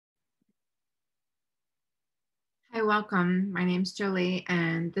Hi, welcome. My name's Jolie,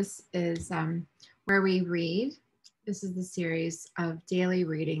 and this is where we read. This is the series of daily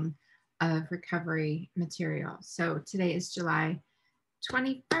reading of recovery material. So today is July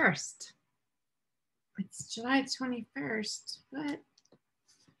 21st. It's July 21st. What?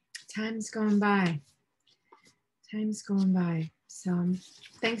 Time's going by. Time's going by. So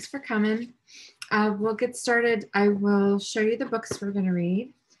thanks for coming. We'll get started. I will show you the books we're going to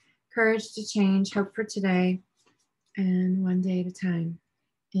read. Courage to Change, Hope for Today, and One Day at a Time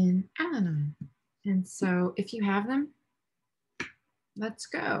in Al-Anon. And so if you have them, let's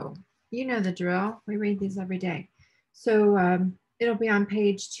go. You know the drill. We read these every day. So it'll be on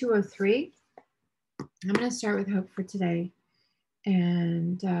page 203. I'm going to start with Hope for Today.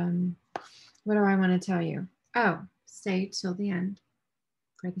 And what do I want to tell you? Oh, stay till the end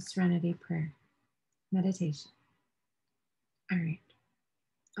for the Serenity prayer meditation. All right,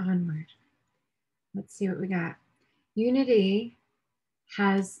 onward. Let's see what we got. Unity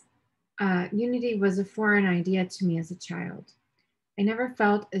was a foreign idea to me as a child. I never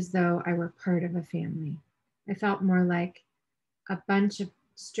felt as though I were part of a family. I felt more like a bunch of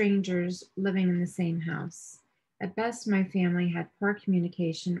strangers living in the same house. At best, my family had poor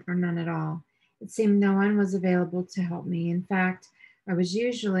communication or none at all. It seemed no one was available to help me. In fact,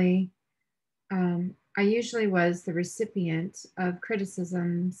 I usually was the recipient of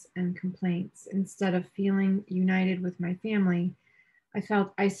criticisms and complaints. Instead of feeling united with my family, I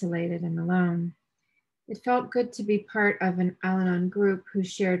felt isolated and alone. It felt good to be part of an Al-Anon group who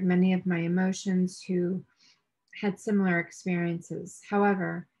shared many of my emotions, who had similar experiences.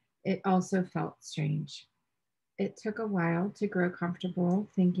 However, it also felt strange. It took a while to grow comfortable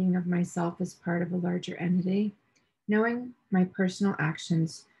thinking of myself as part of a larger entity, knowing my personal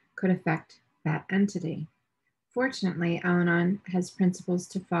actions could affect that entity. Fortunately, Al-Anon has principles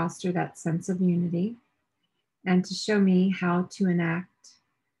to foster that sense of unity and to show me how to enact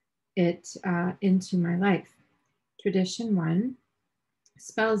it into my life. Tradition 1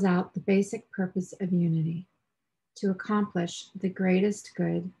 spells out the basic purpose of unity: to accomplish the greatest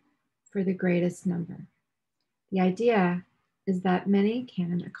good for the greatest number. The idea is that many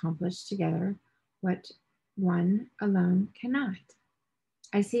can accomplish together what one alone cannot.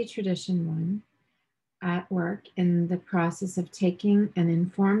 I see Tradition 1 at work in the process of taking an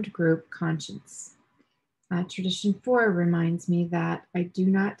informed group conscience. Tradition 4 reminds me that I do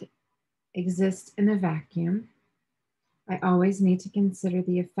not exist in a vacuum. I always need to consider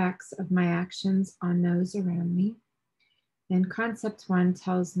the effects of my actions on those around me. And Concept 1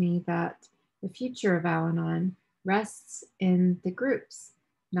 tells me that the future of Al-Anon rests in the groups,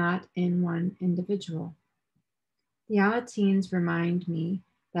 not in one individual. The Alateens remind me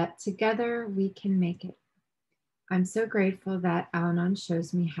that together we can make it. I'm so grateful that Al-Anon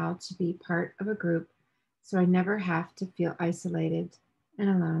shows me how to be part of a group so I never have to feel isolated and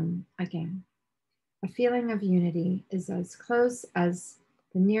alone again. A feeling of unity is as close as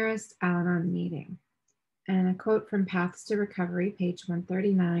the nearest Al-Anon meeting. And a quote from Paths to Recovery, page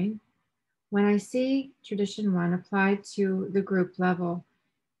 139. When I see Tradition 1 applied to the group level,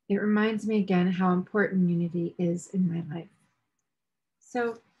 it reminds me again how important unity is in my life.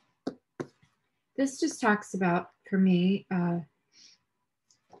 So this just talks about, for me,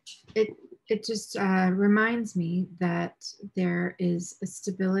 it just reminds me that there is a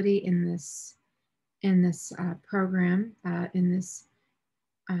stability in this program, in this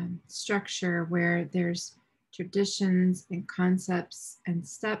structure where there's traditions and concepts and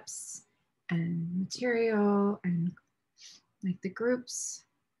steps and material and like the groups,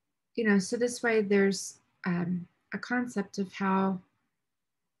 so this way there's a concept of how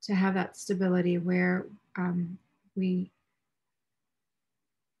to have that stability where we're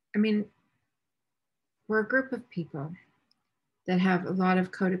a group of people that have a lot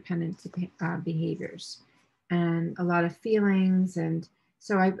of codependent behaviors and a lot of feelings. And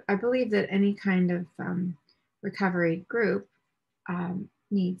so I believe that any kind of recovery group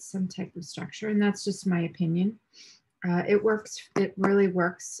needs some type of structure, and that's just my opinion. It really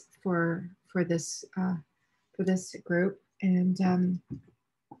works for this group. And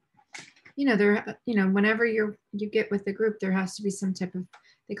whenever you get with the group, there has to be some type of,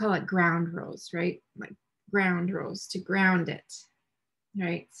 they call it ground rules, right? Like ground rules to ground it,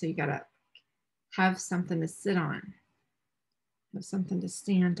 right? So you gotta have something to sit on, have something to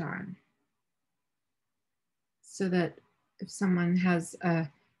stand on, so that if someone has an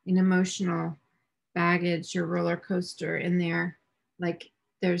emotional baggage or roller coaster in there, like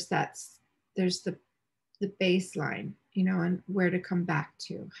there's the baseline, and where to come back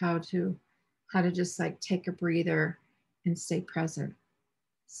to, how to just like take a breather and stay present.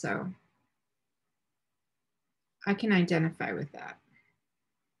 So I can identify with that.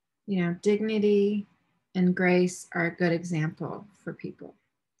 You know, dignity and grace are a good example for people.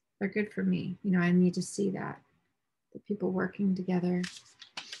 They're good for me. You know, I need to see that. The people working together.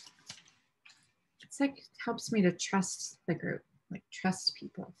 It's like it helps me to trust the group, like trust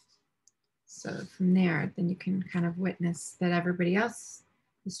people. So from there, then you can kind of witness that everybody else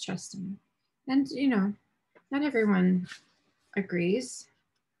is trusting. And, you know, not everyone agrees.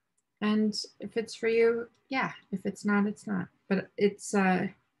 And if it's for you, yeah. If it's not, it's not. But it's,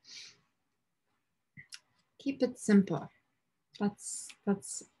 keep it simple. That's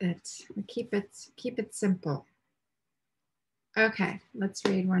it. Keep it simple. Okay, let's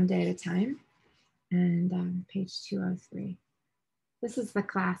read one day at a time. And page 203. This is the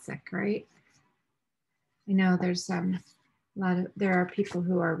classic, right? I know there's there are people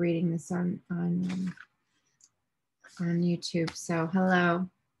who are reading this on YouTube. So hello.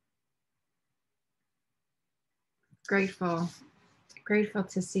 Grateful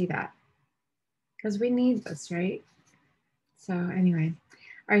to see that, because we need this, right? So anyway,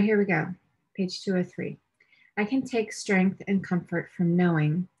 all right, here we go. Page 203. I can take strength and comfort from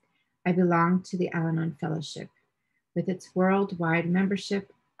knowing I belong to the Al-Anon Fellowship, with its worldwide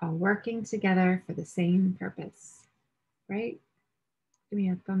membership, all working together for the same purpose, right? Give me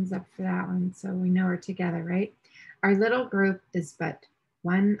a thumbs up for that one so we know we're together, right? Our little group is but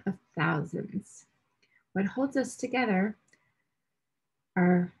one of thousands. What holds us together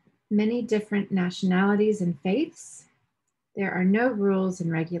are many different nationalities and faiths. There are no rules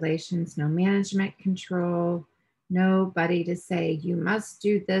and regulations, no management control, nobody to say you must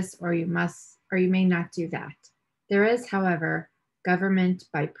do this or you may not do that. There is, however, government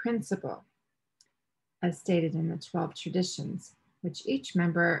by principle, as stated in the 12 traditions, which each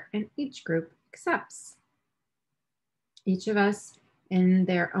member and each group accepts. Each of us, in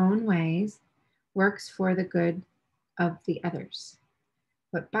their own ways, works for the good of the others.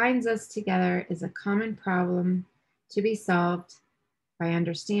 What binds us together is a common problem to be solved by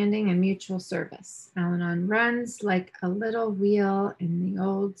understanding and mutual service. Al-Anon runs like a little wheel in the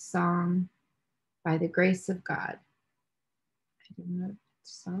old song, by the grace of God. I don't know the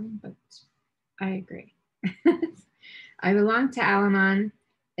song, but I agree. I belong to Al-Anon.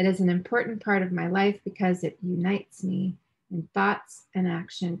 It is an important part of my life because it unites me in thoughts and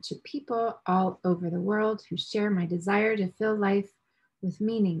action to people all over the world who share my desire to fill life with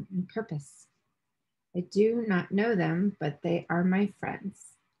meaning and purpose. I do not know them, but they are my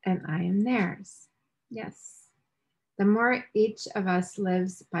friends, and I am theirs. Yes. The more each of us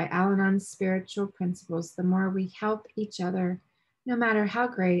lives by Al-Anon's spiritual principles, the more we help each other, no matter how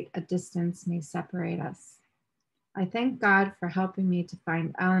great a distance may separate us. I thank God for helping me to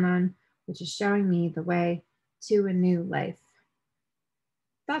find Al-Anon, which is showing me the way to a new life.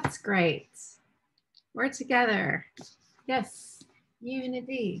 That's great. We're together. Yes.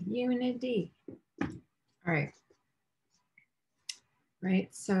 Unity, unity. All right. Right.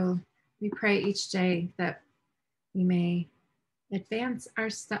 So we pray each day that we may advance our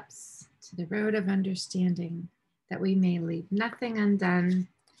steps to the road of understanding, that we may leave nothing undone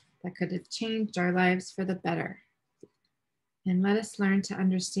that could have changed our lives for the better. And let us learn to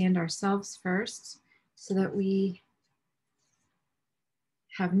understand ourselves first, so that we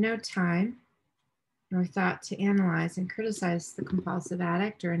have no time nor thought to analyze and criticize the compulsive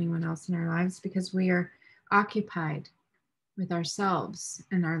addict or anyone else in our lives, because we are occupied with ourselves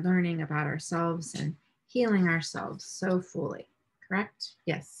and our learning about ourselves and healing ourselves so fully. Correct?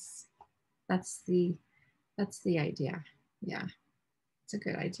 Yes. That's the idea. Yeah, it's a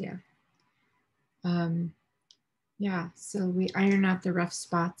good idea. Yeah, so we iron out the rough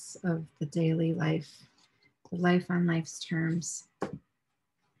spots of the daily life, the life on life's terms.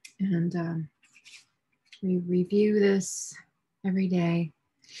 And we review this every day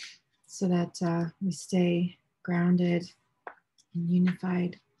so that we stay grounded and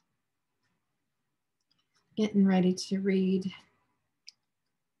unified. Getting ready to read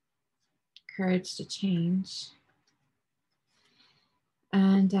Courage to Change.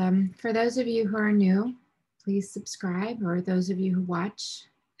 And for those of you who are new, please subscribe, or those of you who watch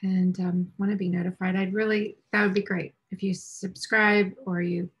and want to be notified, that would be great. If you subscribe or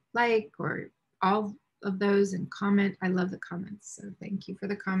you like or all of those and comment, I love the comments. So thank you for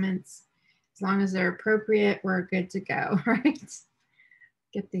the comments. As long as they're appropriate, we're good to go, right?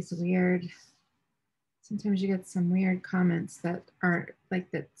 Get these weird, sometimes you get some weird comments that are like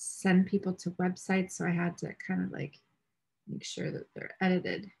that send people to websites. So I had to kind of like make sure that they're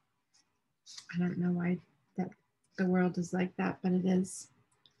edited. I don't know why that the world is like that, but it is,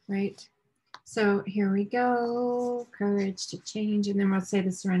 right? So here we go. Courage to change. And then we'll say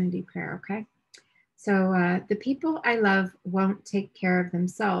the Serenity prayer, okay? So the people I love won't take care of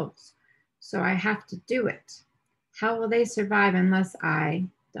themselves, so I have to do it. How will they survive unless I ...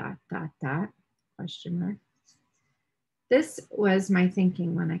 question mark. This was my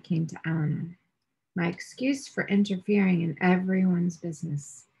thinking when I came to Al-Anon. My excuse for interfering in everyone's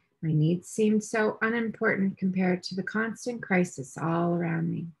business. My needs seemed so unimportant compared to the constant crisis all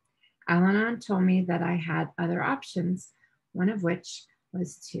around me. Al-Anon told me that I had other options, one of which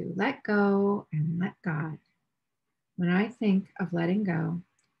was to let go and let God. When I think of letting go,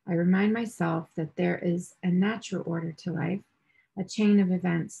 I remind myself that there is a natural order to life, a chain of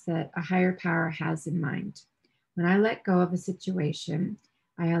events that a higher power has in mind. When I let go of a situation,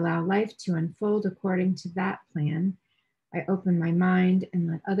 I allow life to unfold according to that plan. I open my mind and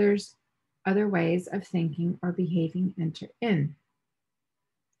let other ways of thinking or behaving enter in.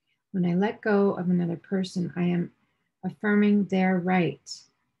 When I let go of another person, I am affirming their right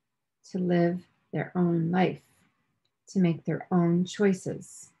to live their own life, to make their own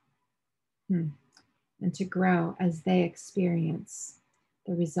choices, and to grow as they experience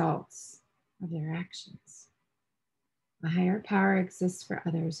the results of their actions. A higher power exists for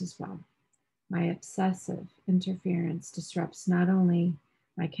others as well. My obsessive interference disrupts not only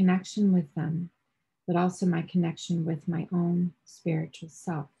my connection with them, but also my connection with my own spiritual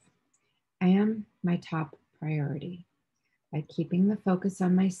self. I am my top priority. By keeping the focus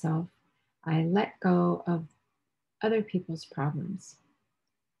on myself, I let go of other people's problems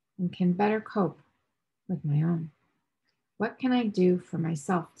and can better cope with my own. What can I do for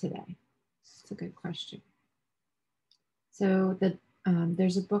myself today? That's a good question. So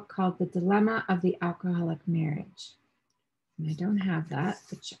there's a book called The Dilemma of the Alcoholic Marriage. And I don't have that,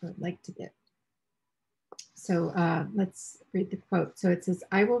 which I would like to get. So let's read the quote. So it says,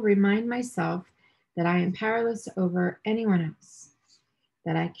 I will remind myself that I am powerless over anyone else,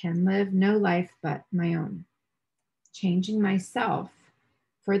 that I can live no life but my own. Changing myself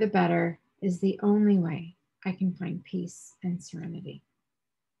for the better is the only way I can find peace and serenity.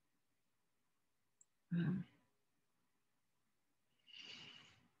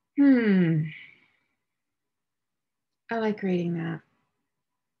 I like reading that.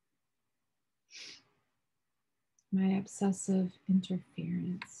 My obsessive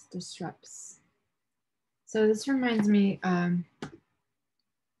interference disrupts. So this reminds me of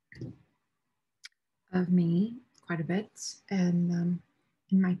me quite a bit, and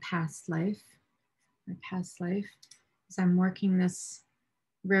in my past life, as I'm working this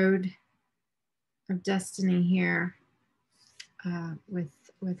road of destiny here, with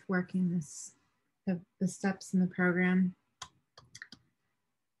working the steps in the program.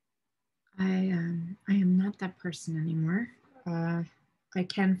 I am not that person anymore. I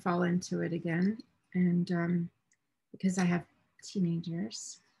can fall into it again, and because I have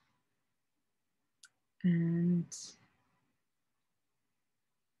teenagers, and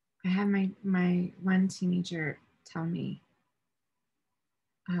I had my one teenager tell me,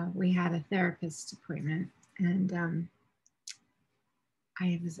 we had a therapist appointment, and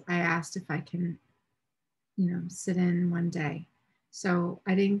I asked if I can, sit in one day. So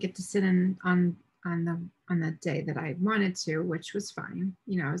I didn't get to sit in on the day that I wanted to, which was fine.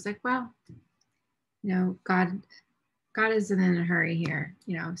 I was like, well, God isn't in a hurry here,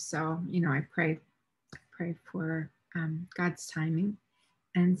 so I pray for God's timing.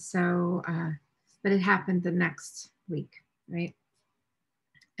 And so, but it happened the next week, right?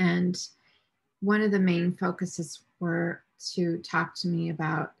 And one of the main focuses were to talk to me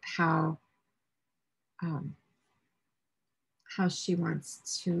about how she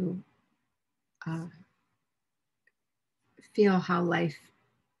wants to feel how life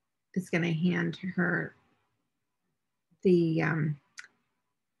is going to hand her the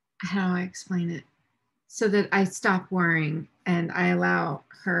how do I explain it, so that I stop worrying and I allow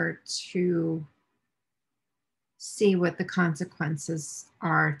her to see what the consequences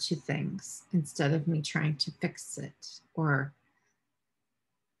are to things, instead of me trying to fix it or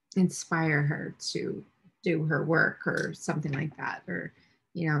inspire her to do her work or something like that. Or,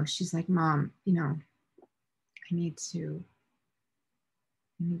 she's like, Mom, I need to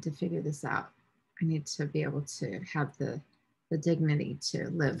figure this out. I need to be able to have the dignity to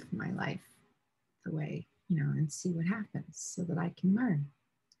live my life the way, and see what happens so that I can learn.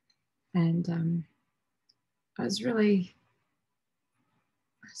 And I was really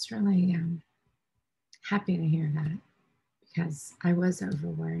happy to hear that, because I was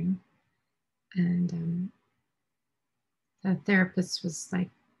overworrying. And the therapist was like,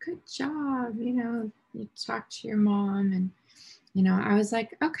 good job, you talked to your mom. And I was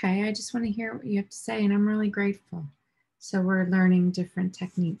like, okay, I just want to hear what you have to say, and I'm really grateful. So we're learning different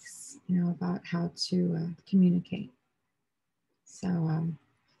techniques, about how to communicate. So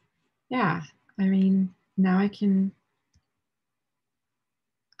yeah, I mean, now I don't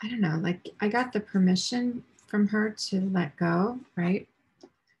know, like I got the permission from her to let go, right?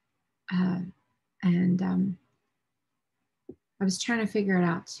 And I was trying to figure it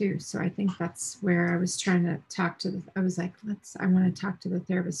out too. So I think that's where I was trying to talk to I was like, I want to talk to the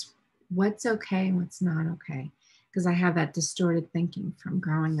therapist. What's okay and what's not okay? Because I have that distorted thinking from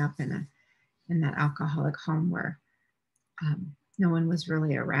growing up in that alcoholic home where no one was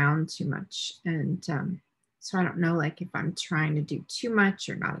really around too much. And so I don't know, like if I'm trying to do too much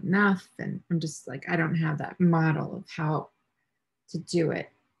or not enough. And I'm just like, I don't have that model of how to do it,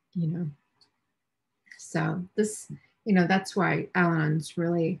 So this, that's why Al-Anon's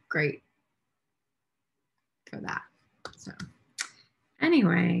really great for that. So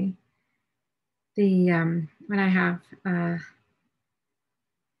anyway, what I have, I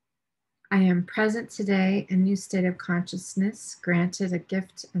am present today, a new state of consciousness, granted a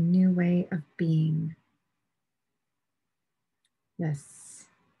gift, a new way of being. Yes.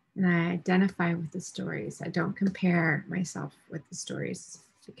 And I identify with the stories. I don't compare myself with the stories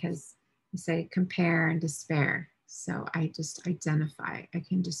because you say compare and despair. So I just identify. I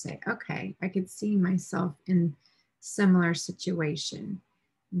can just say, okay, I could see myself in similar situation.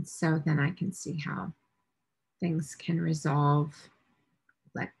 And so then I can see how things can resolve,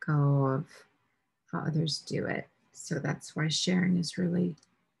 let go of how others do it. So that's why sharing is really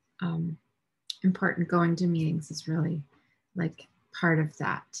important. Going to meetings is really like part of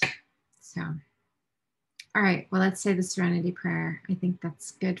that. So, all right, well, let's say the Serenity Prayer. I think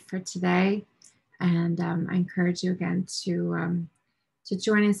that's good for today. And I encourage you again to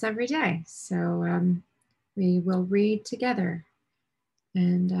join us every day. So we will read together.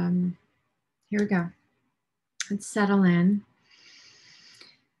 And here we go. Let's settle in.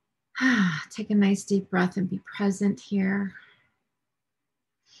 Take a nice deep breath and be present here.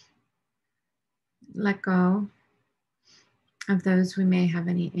 Let go of those we may have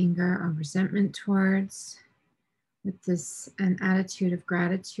any anger or resentment towards, with this an attitude of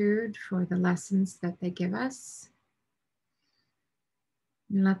gratitude for the lessons that they give us.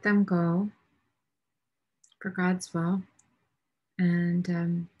 And let them go for God's will.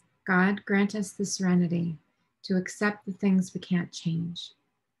 And God, grant us the serenity to accept the things we can't change,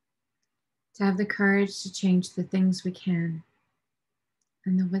 to have the courage to change the things we can,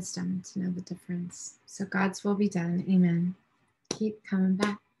 and the wisdom to know the difference. So God's will be done. Amen. Keep coming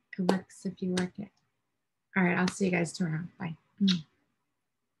back. It works if you work it. All right, I'll see you guys tomorrow. Bye.